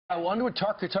I wonder what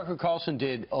Tucker Carlson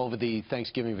did over the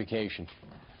Thanksgiving vacation.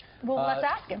 Well, let's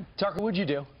ask him. Tucker, what'd you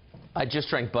do? I just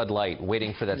drank Bud Light,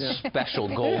 waiting for that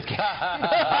special gold can.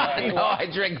 No, I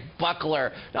drank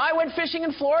Buckler. No, I went fishing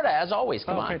in Florida, as always.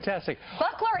 Come on. Fantastic.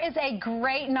 Buckler is a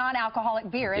great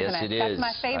non-alcoholic beer, isn't it? Yes, it is.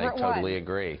 That's my favorite one. I totally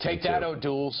agree. Take that,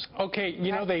 O'Douls. Okay,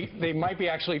 you know, they might be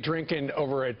actually drinking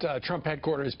over at Trump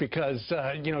headquarters because,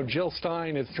 you know, Jill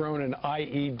Stein has thrown an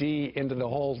IED into the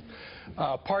whole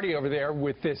party over there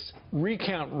with this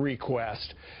recount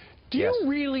request. Do you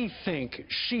really think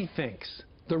she thinks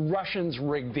the Russians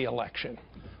rigged the election?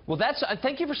 Well,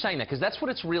 thank you for saying that, because that's what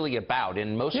it's really about.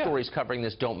 And most stories covering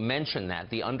this don't mention that.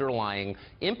 The underlying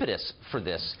impetus for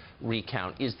this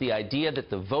recount is the idea that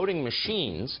the voting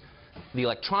machines, the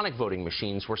electronic voting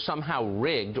machines, were somehow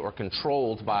rigged or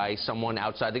controlled by someone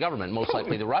outside the government, most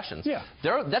likely the Russians.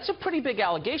 That's a pretty big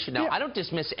allegation. Now, I don't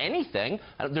dismiss anything.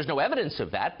 There's no evidence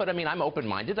of that, but I mean, I'm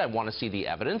open-minded. I want to see the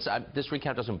evidence. This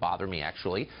recount doesn't bother me,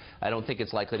 actually. I don't think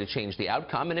it's likely to change the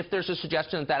outcome, and if there's a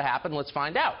suggestion that that happened, let's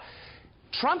find out.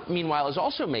 Trump, meanwhile, is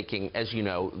also making, as you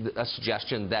know, a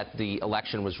suggestion that the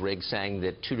election was rigged, saying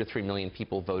that 2 to 3 million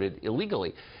people voted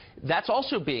illegally. That's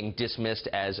also being dismissed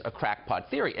as a crackpot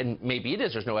theory, and maybe it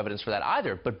is. There's no evidence for that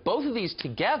either. But both of these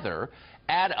together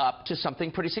add up to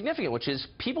something pretty significant, which is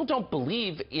people don't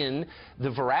believe in the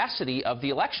veracity of the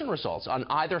election results on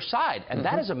either side, and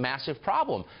that is a massive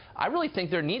problem. I really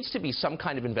think there needs to be some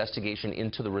kind of investigation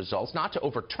into the results, not to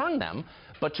overturn them,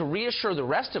 but to reassure the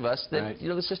rest of us that you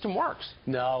know, the system works.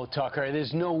 No, Tucker,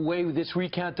 there's no way. This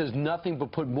recount does nothing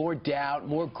but put more doubt,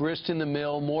 more grist in the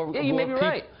mill, more. Yeah, you may be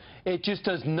right. It just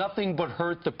does nothing but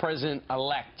hurt the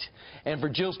president-elect. And for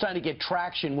Jill Stein to get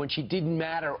traction when she didn't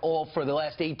matter all for the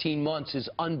last 18 months is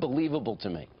unbelievable to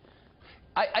me.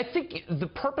 I think the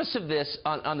purpose of this,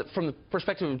 from the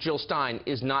perspective of Jill Stein,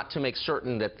 is not to make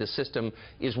certain that the system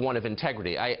is one of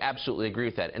integrity. I absolutely agree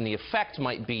with that. And the effect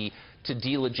might be to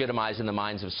delegitimize in the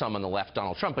minds of some on the left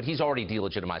Donald Trump, but he's already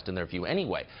delegitimized in their view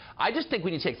anyway. I just think we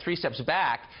need to take 3 steps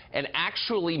back and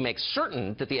actually make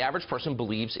certain that the average person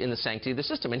believes in the sanctity of the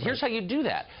system. And here's how you do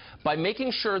that. By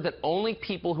making sure that only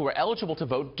people who are eligible to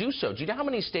vote do so. Do you know how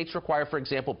many states require, for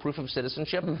example, proof of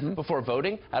citizenship before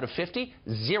voting? Out of 50?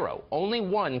 0. Only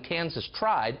 1, Kansas,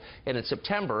 tried, and in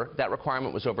September that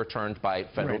requirement was overturned by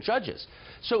federal judges.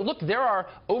 So look, there are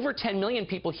over 10 million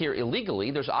people here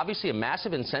illegally. There's obviously a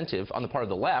massive incentive on the part of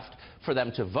the left for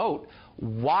them to vote.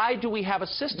 Why do we have a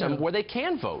system where they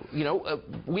can vote? You know,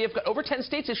 we have got over 10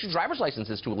 states issue driver's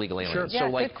licenses to illegal aliens. Yeah, so,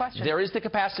 like, good question. there is the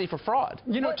capacity for fraud.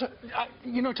 You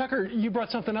know, Tucker, you brought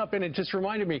something up, and it just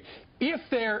reminded me. If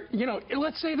they're, you know,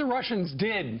 let's say the Russians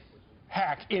did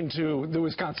hack into the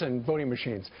Wisconsin voting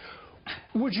machines.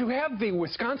 Would you have the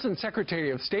Wisconsin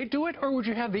Secretary of State do it, or would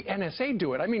you have the NSA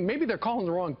do it? I mean, maybe they're calling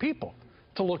the wrong people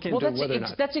to look into whether or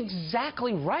not. That's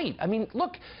exactly right. I mean,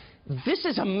 look, this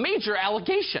is a major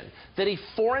allegation that a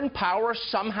foreign power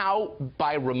somehow,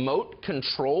 by remote,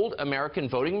 controlled American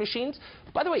voting machines.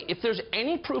 By the way, if there's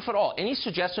any proof at all, any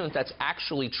suggestion that that's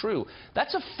actually true,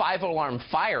 that's a 5-alarm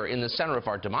fire in the center of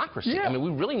our democracy. I mean, we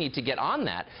really need to get on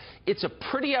that. It's a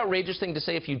pretty outrageous thing to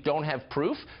say if you don't have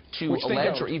proof, to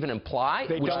allege or even imply,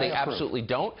 which they absolutely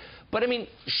don't. But, I mean,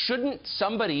 shouldn't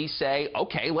somebody say,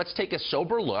 okay, let's take a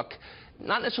sober look,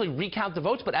 not necessarily recount the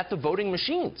votes, but at the voting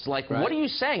machines? Like, what are you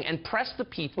saying? And press the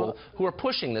people who are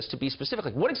pushing this to be specific.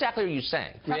 Like, what exactly are you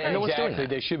saying? Yeah, no one's doing that.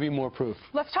 There should be more proof.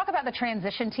 Let's talk about the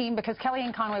transition team, because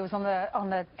Kellyanne Conway was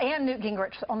and Newt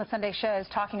Gingrich on the Sunday shows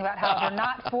talking about how they're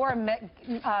not for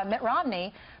Mitt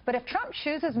Romney. But if Trump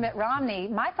chooses Mitt Romney,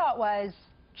 my thought was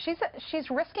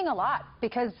she's risking a lot,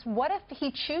 because what if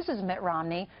he chooses Mitt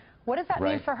Romney? What does that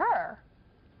mean for her?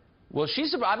 Well,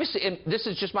 she's obviously, and this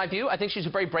is just my view, I think she's a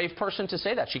very brave person to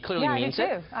say that. She clearly means it.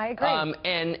 Yeah, I do too. I agree.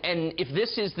 And if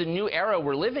this is the new era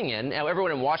we're living in, now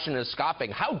everyone in Washington is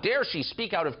scoffing, how dare she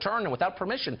speak out of turn and without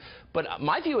permission? But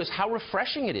my view is how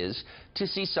refreshing it is to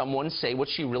see someone say what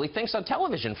she really thinks on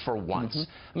television for once.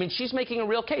 I mean, she's making a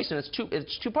real case, and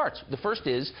it's two parts. The first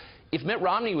is, if Mitt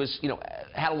Romney was, you know,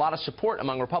 had a lot of support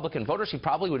among Republican voters, he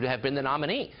probably would have been the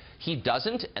nominee. He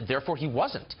doesn't, and therefore he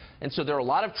wasn't. And so there are a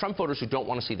lot of Trump voters who don't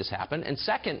want to see this happen. And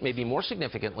second, maybe more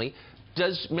significantly,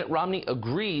 does Mitt Romney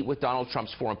agree with Donald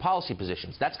Trump's foreign policy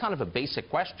positions? That's kind of a basic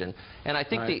question. And I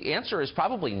think the answer is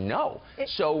probably no.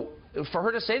 So for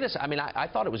her to say this, I mean, I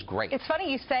thought it was great. It's funny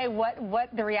you say what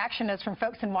the reaction is from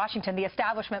folks in Washington, the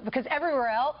establishment, because everywhere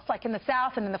else, like in the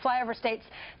South and in the flyover states,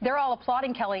 they're all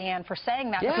applauding Kellyanne for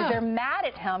saying that because they're mad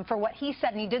at him for what he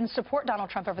said, and he didn't support Donald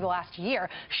Trump over the last year.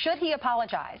 Should he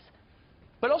apologize?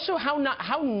 But also, how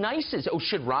nice is? Oh,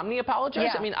 should Romney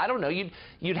apologize? I mean, I don't know.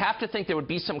 You'd have to think there would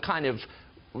be some kind of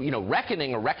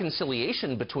reckoning or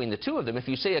reconciliation between the two of them. If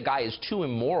you say a guy is too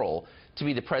immoral to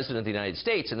be the president of the United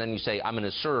States, and then you say, I'm going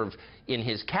to serve in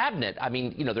his cabinet, I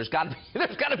mean, there's got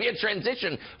to be a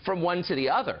transition from one to the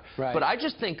other. Right. But I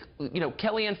just think,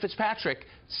 Kellyanne Fitzpatrick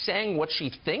saying what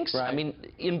she thinks. Right. I mean,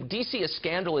 in D.C., a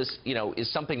scandal is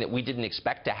something that we didn't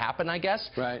expect to happen, I guess.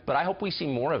 Right. But I hope we see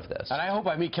more of this. And I hope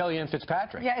I meet Kellyanne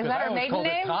Fitzpatrick. Yeah, is that her maiden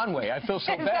name? Conway. I feel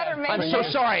so Is bad. that her maiden I'm so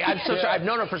sorry. I'm so sorry. I've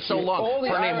known her for so long. All the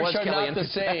Her name was Irish are Kellyanne not the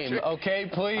same. Fitzpatrick. Okay,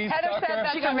 please. Heather said Tucker.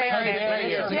 that's her maiden name.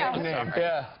 Yeah.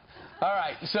 Yeah. All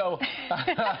right, so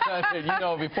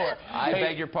before. I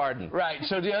beg your pardon. Right,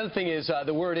 so the other thing is,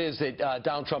 the word is that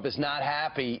Donald Trump is not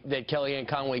happy that Kellyanne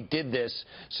Conway did this,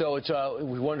 so it's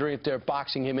we're wondering if they're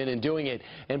boxing him in and doing it.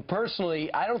 And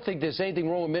personally, I don't think there's anything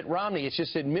wrong with Mitt Romney. It's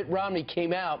just that Mitt Romney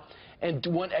came out and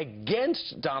went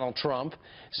against Donald Trump.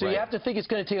 So Right. you have to think it's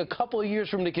going to take a couple of years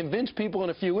for him to convince people in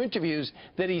a few interviews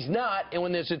that he's not. And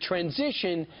when there's a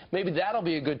transition, maybe that'll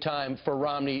be a good time for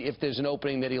Romney, if there's an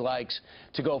opening that he likes,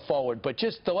 to go forward. But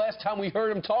just the last time we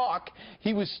heard him talk,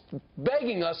 he was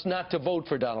begging us not to vote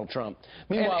for Donald Trump.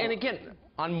 Meanwhile, And again,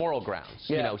 on moral grounds.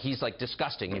 Yeah. He's like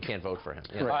disgusting. You can't vote for him.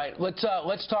 All right, let's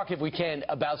talk, if we can,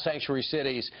 about sanctuary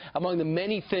cities. Among the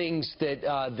many things that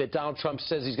that Donald Trump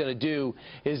says he's going to do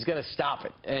is going to stop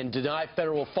it and deny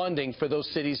federal funding for those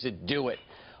cities that do it.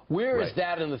 Where is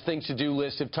that in the things to do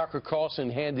list if Tucker Carlson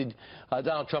handed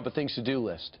Donald Trump a things to do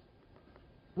list?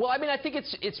 Well, I mean, I think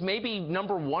it's maybe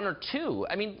number 1 or 2.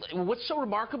 I mean, what's so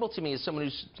remarkable to me as someone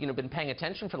who's been paying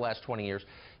attention for the last 20 years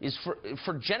is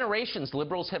for generations,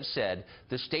 liberals have said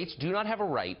the states do not have a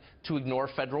right to ignore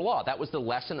federal law. That was the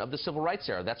lesson of the civil rights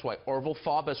era. That's why Orville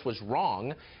Faubus was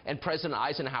wrong and President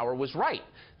Eisenhower was right.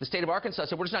 The state of Arkansas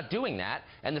said, we're just not doing that.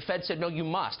 And the Fed said, no, you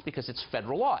must, because it's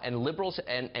federal law. And liberals,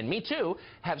 and me too,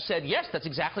 have said, yes, that's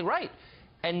exactly right.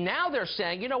 And now they're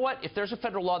saying, you know what, if there's a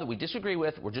federal law that we disagree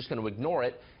with, we're just going to ignore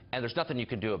it, and there's nothing you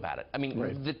can do about it. I mean,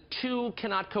 the two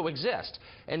cannot coexist.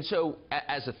 And so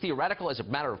as a theoretical, as a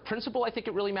matter of principle, I think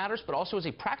it really matters, but also as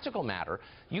a practical matter,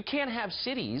 you can't have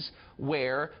cities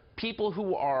where people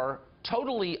who are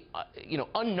totally,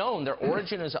 unknown, their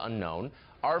origin is unknown,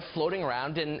 are floating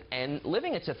around and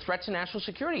living. It's a threat to national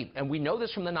security. And we know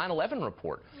this from the 9/11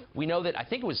 report. We know that I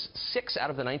think it was 6 out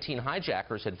of the 19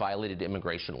 hijackers had violated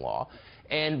immigration law.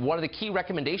 And one of the key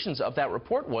recommendations of that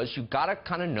report was you've got to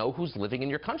kind of know who's living in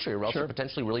your country, or else there are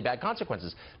potentially really bad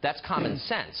consequences. That's common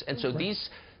sense. And so these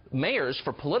mayors,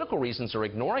 for political reasons, are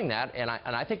ignoring that, and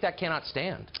I think that cannot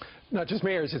stand. Not just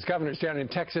mayors, it's governors down in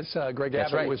Texas. Greg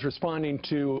Abbott was responding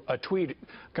to a tweet. A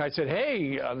guy said,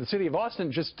 hey, the city of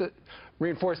Austin just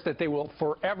reinforced that they will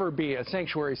forever be a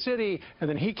sanctuary city. And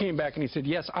then he came back and he said,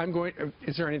 yes, I'm going,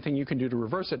 is there anything you can do to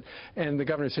reverse it? And the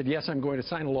governor said, yes, I'm going to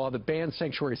sign a law that bans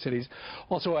sanctuary cities.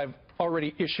 Also, I've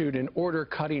already issued an order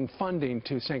cutting funding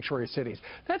to sanctuary cities.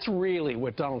 That's really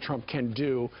what Donald Trump can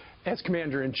do as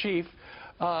commander-in-chief.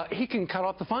 He can cut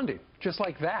off the funding, just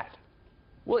like that.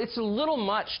 Well, it's a little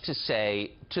much to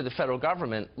say to the federal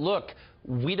government, look,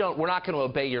 we're not going to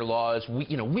obey your laws.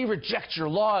 We reject your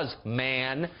laws,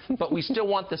 man, but we still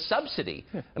want the subsidy.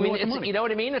 I mean, you know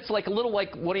what I mean? It's like a little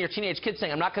like one of your teenage kids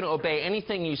saying, I'm not going to obey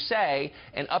anything you say,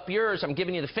 and up yours, I'm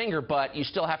giving you the finger, but you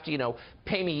still have to,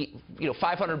 pay me,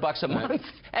 $500 a month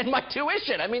and my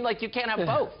tuition. I mean, like, you can't have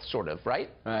both, sort of, right?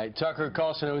 All right, Tucker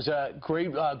Carlson, it was a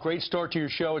great start to your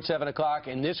show at 7 o'clock,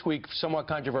 and this week, somewhat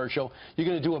controversial. You're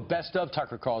going to do a best of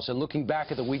Tucker Carlson, looking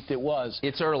back at the week that was.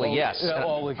 It's early, yes.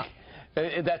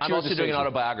 I'm also doing an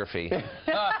autobiography.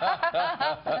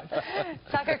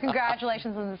 Tucker,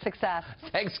 congratulations on the success.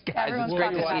 Thanks, guys. Everyone's It's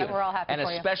great to talking see about you. it. We're all happy and for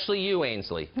you. especially you,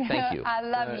 Ainsley. Thank you. I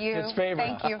love you. It's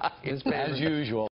favorite. Thank you. As usual.